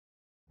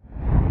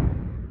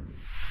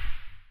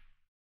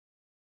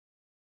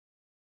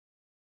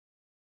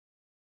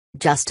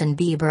Justin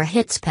Bieber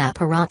hits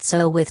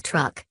paparazzo with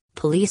truck,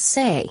 police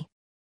say.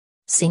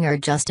 Singer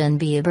Justin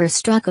Bieber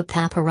struck a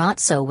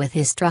paparazzo with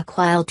his truck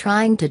while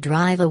trying to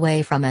drive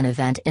away from an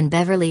event in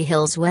Beverly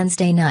Hills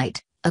Wednesday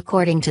night,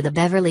 according to the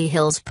Beverly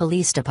Hills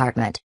Police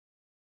Department.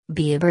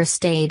 Bieber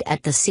stayed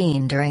at the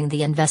scene during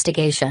the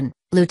investigation,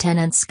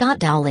 Lieutenant Scott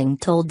Dowling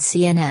told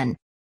CNN.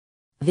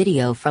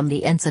 Video from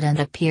the incident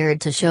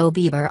appeared to show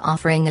Bieber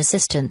offering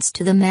assistance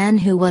to the man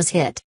who was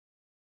hit.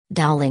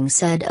 Dowling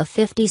said a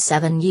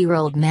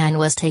 57-year-old man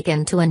was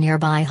taken to a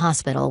nearby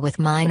hospital with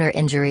minor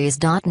injuries.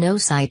 No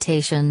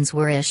citations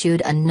were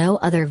issued and no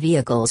other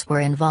vehicles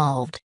were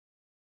involved.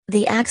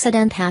 The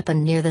accident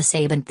happened near the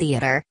Saban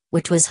Theater,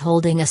 which was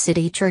holding a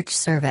city church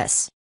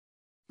service.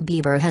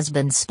 Bieber has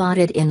been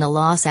spotted in the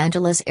Los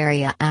Angeles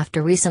area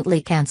after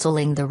recently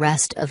canceling the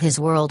rest of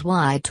his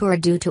worldwide tour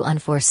due to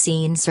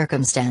unforeseen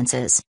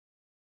circumstances.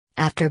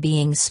 After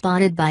being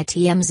spotted by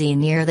TMZ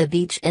near the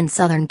beach in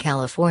Southern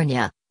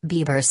California,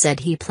 Bieber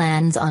said he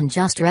plans on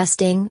just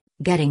resting,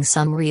 getting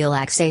some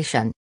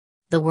relaxation.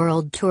 The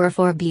world tour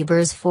for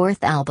Bieber's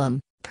fourth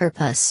album,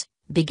 Purpose,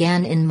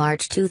 began in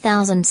March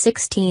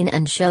 2016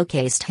 and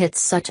showcased hits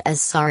such as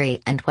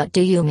Sorry and What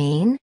Do You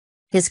Mean?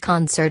 His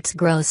concerts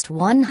grossed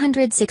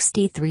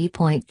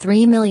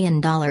 $163.3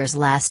 million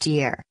last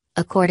year,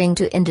 according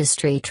to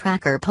industry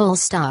tracker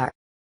Pollstar.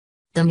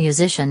 The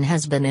musician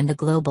has been in the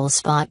global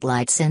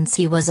spotlight since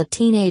he was a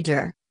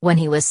teenager, when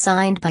he was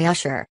signed by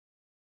Usher.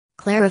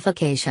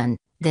 Clarification: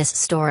 this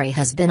story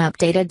has been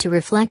updated to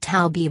reflect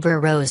how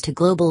Bieber rose to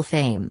global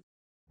fame.